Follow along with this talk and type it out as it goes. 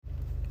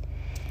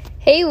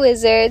Hey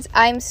Wizards,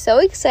 I'm so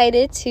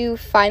excited to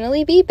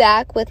finally be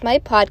back with my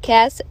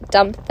podcast,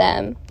 Dump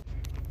Them.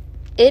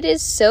 It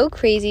is so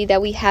crazy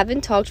that we haven't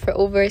talked for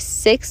over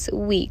 6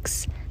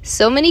 weeks.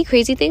 So many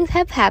crazy things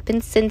have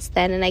happened since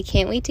then, and I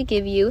can't wait to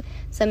give you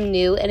some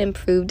new and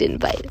improved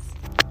advice.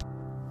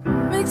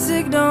 Mixed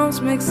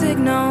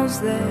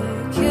signals,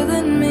 they're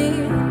killing me.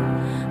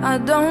 I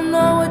don't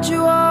know what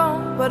you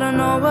are, but I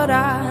know what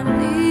I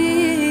need.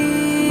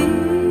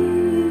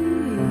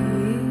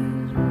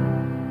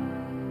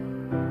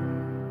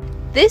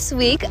 This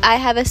week, I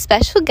have a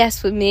special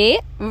guest with me,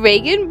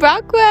 Reagan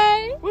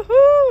Brockway.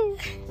 Woohoo!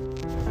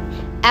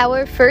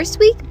 Our first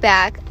week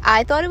back,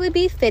 I thought it would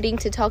be fitting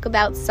to talk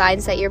about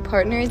signs that your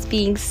partner is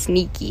being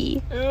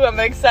sneaky. Ooh, I'm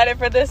excited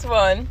for this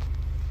one.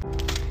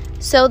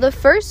 So the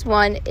first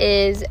one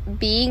is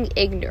being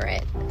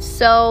ignorant.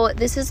 So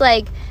this is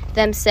like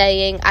them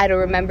saying, I don't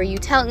remember you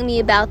telling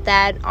me about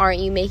that. Aren't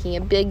you making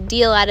a big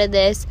deal out of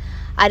this?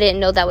 I didn't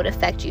know that would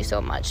affect you so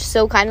much.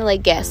 So kind of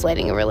like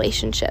gaslighting a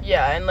relationship.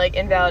 Yeah, and like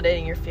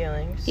invalidating your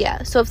feelings.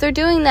 Yeah, so if they're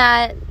doing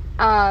that,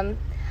 I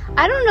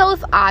don't know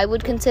if I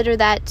would consider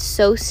that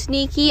so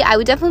sneaky. I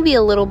would definitely be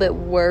a little bit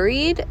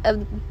worried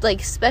of,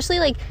 like, especially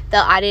like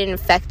that I didn't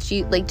affect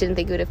you, like didn't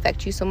think it would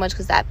affect you so much,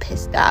 because that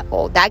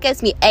that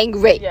gets me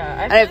angry.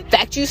 Yeah, I didn't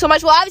affect you so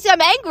much. Well, obviously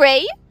I'm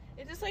angry.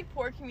 It's just like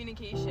poor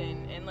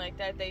communication and like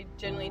that they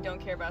generally don't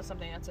care about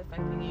something that's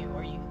affecting you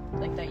or you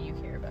like that you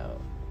care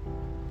about.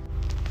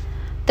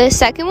 The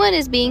second one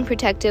is being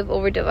protective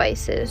over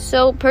devices.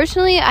 So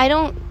personally, I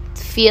don't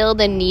feel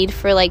the need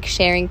for like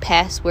sharing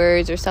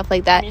passwords or stuff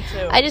like that. Me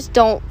too. I just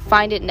don't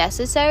find it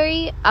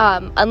necessary,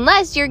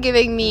 unless you're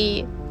giving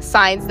me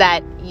signs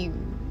that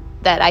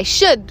I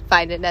should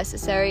find it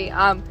necessary.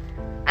 I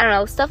don't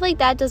know, stuff like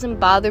that doesn't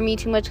bother me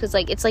too much, because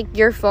like it's like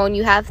your phone,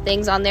 you have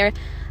things on there.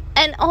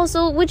 And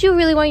also, would you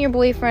really want your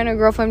boyfriend or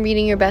girlfriend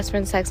reading your best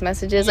friend's text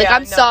messages? Like, Yeah,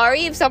 I'm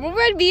sorry, if someone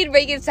read me and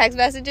Reagan's text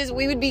messages,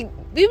 we'd be over.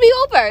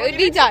 Well, It'd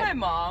be even to done. my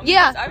mom.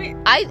 Yeah, I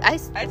mean, I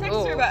text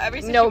her about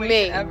every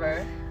situation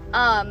ever.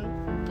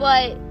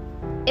 But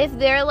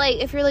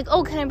if you're like,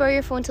 oh, can I borrow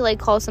your phone to like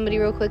call somebody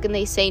real quick, and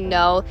they say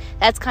no,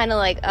 that's kind of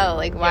like, oh,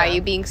 like why are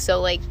you being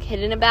so like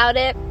hidden about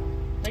it?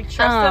 Like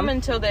trust them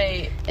until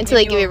they give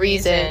you a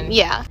reason.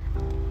 Yeah.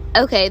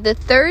 Okay, the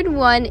third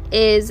one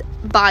is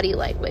body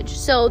language.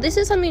 So this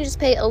is something to just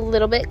pay a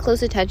little bit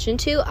close attention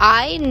to.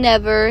 I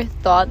never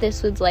thought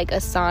this was like a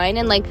sign,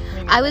 and like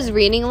I was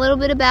reading a little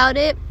bit about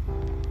it,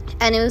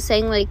 and it was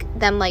saying like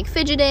them like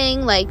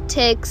fidgeting, like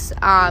tics,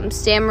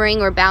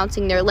 stammering or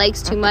bouncing their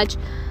legs too much.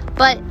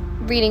 But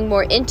reading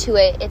more into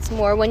it, it's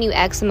more when you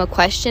ask them a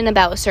question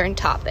about a certain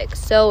topic.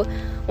 So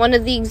one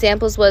of the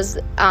examples was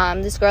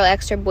this girl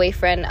asked her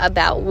boyfriend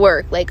about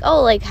work, like,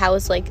 oh, like how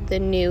was like the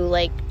new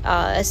like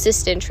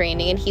assistant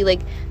training, and he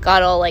like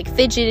got all like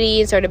fidgety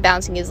and started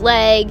bouncing his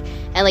leg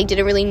and like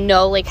didn't really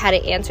know like how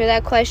to answer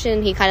that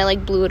question. He kind of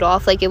like blew it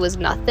off like it was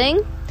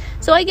nothing.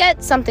 So I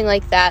get something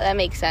like that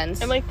makes sense.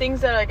 And like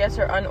things that I guess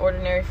are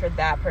unordinary for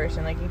that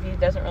person, like if he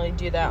doesn't really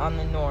do that on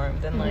the norm,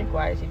 then like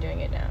why is he doing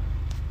it now?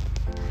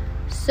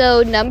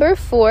 So number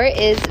 4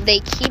 is they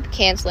keep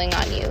canceling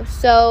on you.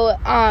 So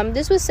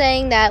this was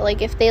saying that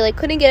like if they like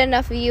couldn't get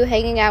enough of you,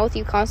 hanging out with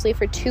you constantly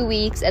for 2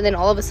 weeks, and then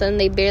all of a sudden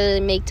they barely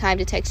make time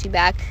to text you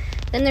back,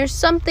 then there's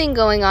something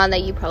going on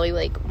that you probably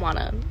like want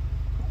to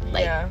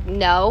like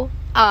know.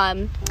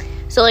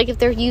 So like if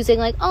they're using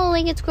like, oh,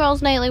 like it's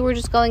girls' night, like we're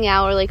just going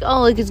out, or like,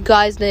 oh, like it's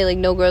guys' night, like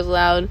no girls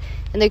allowed,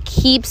 and they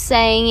keep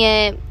saying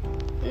it,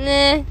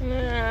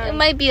 it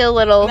might be a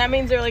little, and that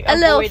means they're like a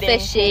little avoiding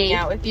fishy. hanging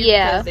out with you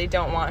because they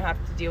don't want to have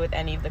to deal with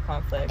any of the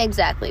conflict.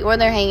 Exactly, or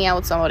they're hanging out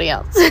with somebody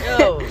else.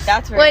 Oh,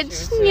 that's very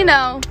which true too. You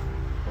know,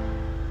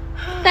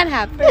 that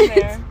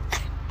happens.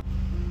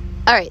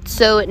 All right,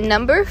 so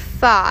number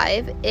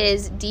 5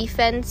 is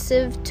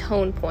defensive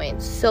tone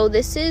points. So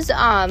this is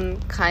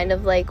kind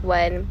of like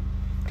when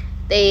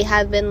they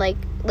have been like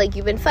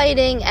you've been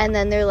fighting, and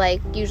then they're like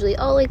usually,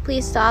 oh, like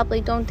please stop,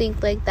 like don't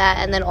think like that,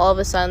 and then all of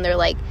a sudden they're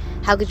like,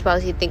 how could you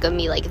possibly think of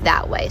me like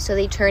that way? So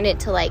they turn it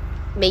to like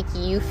make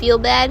you feel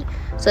bad.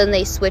 So then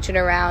they switch it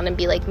around and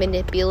be like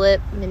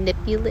manipulate.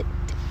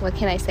 What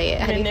can I say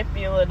it?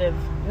 Manipulative.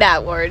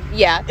 That word,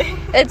 yeah.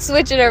 And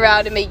switch it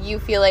around and make you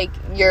feel like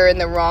you're in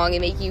the wrong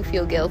and make you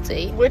feel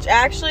guilty. Which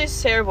actually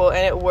is terrible,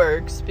 and it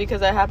works because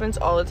that happens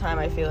all the time,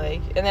 I feel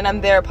like. And then I'm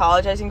there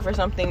apologizing for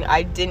something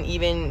I didn't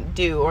even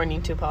do or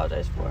need to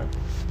apologize for.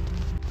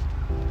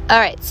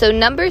 Alright, so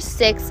number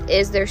 6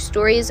 is their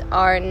stories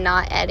are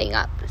not adding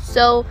up.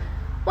 So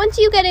once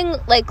you getting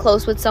like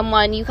close with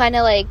someone, you kind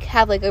of like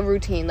have like a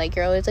routine. Like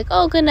you're always like,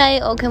 oh, good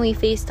night, oh, can we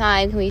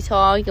FaceTime, can we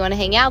talk, you want to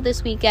hang out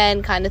this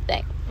weekend, kind of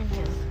thing.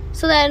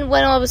 So then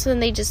when all of a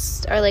sudden they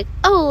just are like,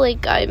 oh,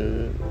 like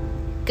I'm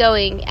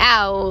going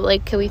out,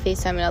 like can we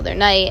FaceTime another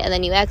night? And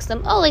then you ask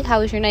them, oh, like how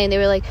was your night? And they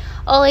were like,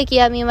 oh, like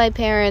yeah, me and my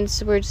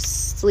parents were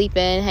just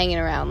sleeping, hanging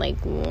around. Like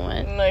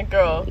what? Like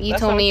girl, you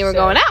told me you were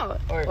going out.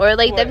 Or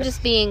like them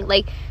just being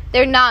like,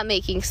 they're not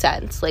making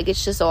sense. Like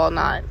it's just all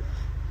not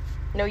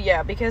No,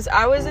 yeah, because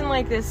I was in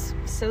like this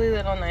silly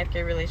little 9th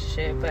grade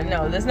relationship, but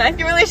no, this 9th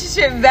grade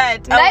relationship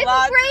meant a lot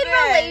 9th to grade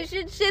me.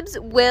 relationships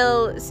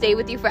will stay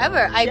with you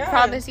forever. I Yeah.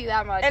 promise you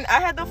that much. And I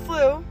had the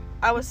flu.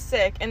 I was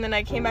sick, and then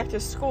I came back to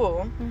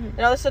school, and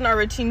all of a sudden our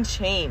routine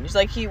changed.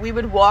 Like we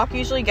would walk,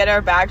 usually get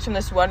our bags from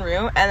this one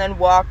room, and then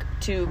walk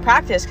to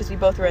practice because we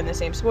both were in the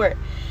same sport.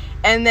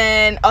 And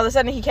then all of a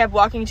sudden he kept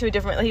walking to a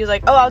different. He was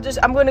like, "Oh,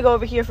 I'm going to go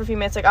over here for a few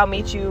minutes. Like I'll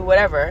meet you,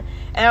 whatever."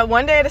 And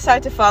one day I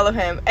decided to follow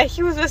him, and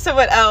he was with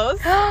someone else.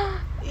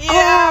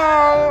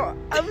 Yeah. Oh,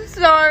 I'm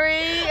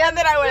sorry. And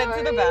then I went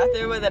into the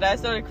bathroom, and then I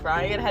started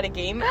crying and had a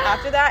game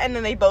after that. And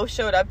then they both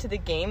showed up to the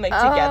game like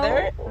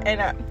together,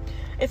 and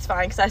it's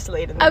fine because I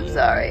slayed in the I'm game.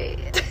 sorry.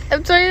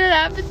 I'm sorry that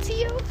happened to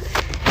you.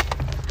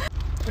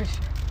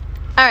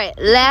 All right,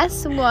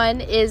 last one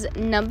is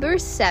number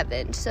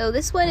 7. So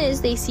this one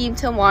is they seem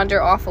to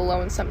wander off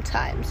alone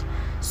sometimes.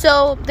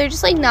 So they're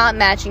just like not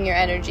matching your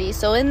energy.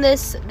 So in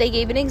this, they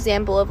gave an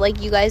example of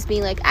like you guys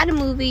being like at a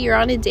movie, you're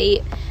on a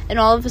date, and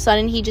all of a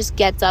sudden he just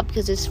gets up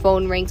because his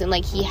phone rings and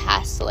like he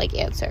has to like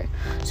answer.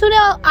 So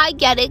now I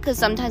get it because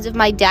sometimes if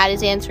my dad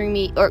is answering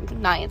me, or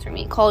not answering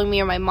me, calling me,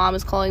 or my mom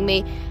is calling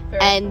me,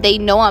 and they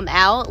know I'm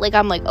out, like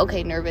I'm like,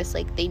 okay, nervous,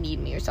 like they need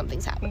me or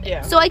something's happening.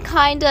 Yeah. So I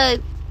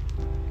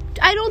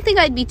don't think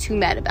I'd be too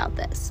mad about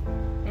this.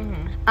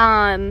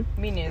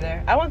 Me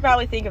neither. I wouldn't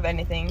probably think of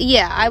anything.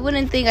 Yeah, I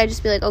wouldn't think. I'd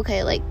just be like,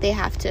 okay, like they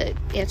have to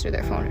answer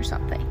their phone or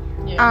something.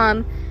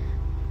 Yeah.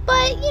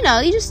 But you know,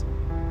 you just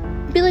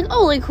be like,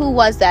 oh, like who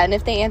was that? And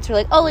if they answer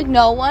like, oh, like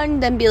no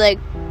one, then be like,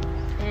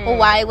 well,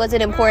 why was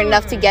it important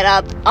enough to get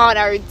up on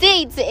our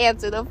date to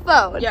answer the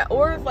phone? Yeah,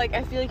 or if like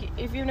I feel like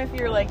even if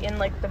you're like in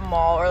like the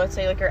mall, or let's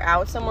say like you're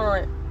out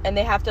somewhere and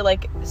they have to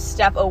like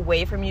step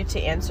away from you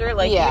to answer,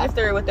 like even if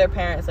they're with their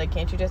parents, like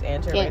can't you just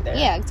answer right there?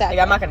 Yeah, exactly.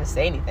 Like I'm not gonna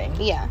say anything.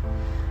 Yeah.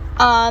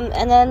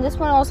 And then this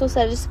one also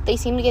says they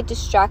seem to get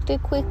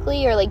distracted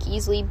quickly or like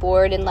easily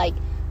bored and like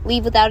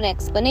leave without an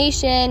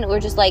explanation, or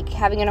just like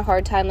having a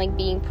hard time like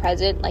being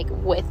present like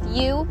with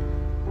you,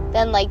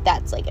 then like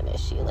that's like an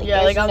issue. Like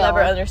yeah, like I'll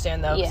never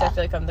understand though, because Yeah. I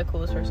feel like I'm the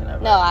coolest person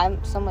ever. No,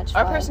 I'm so much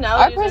fun. Our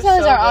personalities are so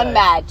good.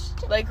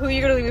 unmatched. Like who are you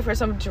gonna leave me for,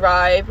 some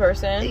dry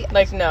person?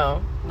 Like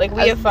no. Like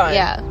we have fun.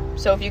 Yeah.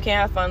 So if you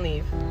can't have fun,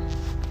 leave.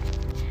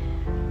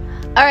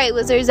 All right,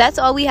 Wizards, that's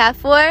all we have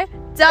for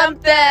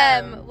Dump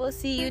Them. We'll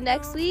see you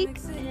next week,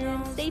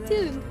 and stay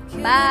tuned.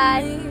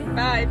 Bye.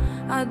 Bye.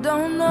 I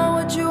don't know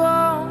what you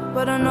are,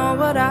 but I know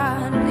what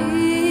I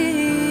need.